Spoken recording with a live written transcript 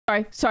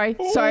Sorry.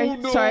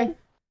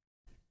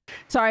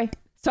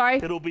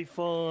 It'll be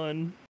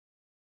fun.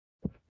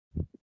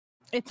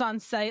 It's on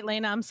site,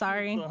 Layna. I'm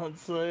sorry. It's on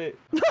site.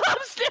 I'm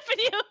sniffing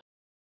you.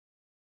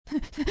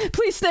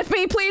 Please sniff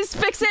me, please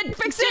fix it,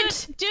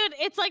 Dude,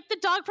 it's like the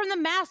dog from The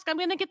Mask. I'm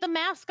gonna get the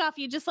mask off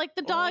you, just like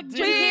the dog.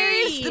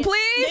 Please get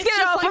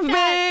it off of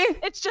me.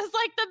 It's just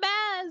like the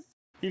mask.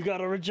 You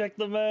gotta reject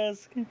the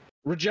mask.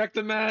 Reject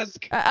the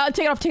mask.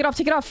 Take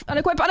it off.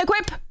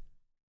 Unequip.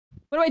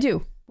 What do I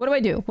do? What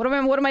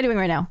am I doing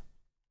right now?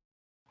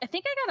 I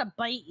think I gotta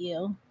bite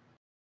you.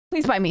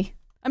 Please bite me.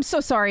 I'm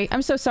so sorry.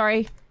 I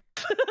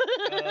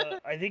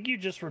think you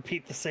just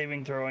repeat the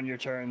saving throw on your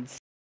turns.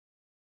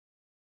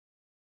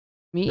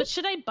 Me? But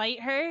should I bite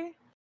her?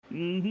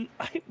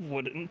 I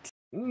wouldn't.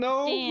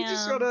 No, you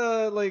just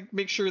gotta like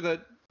make sure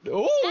that.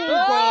 Oh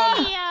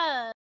God!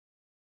 Yeah.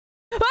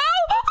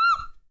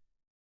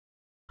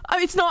 Oh,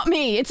 it's not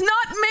me.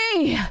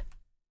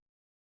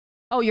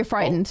 Oh, you're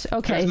frightened.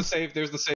 Okay. There's the save.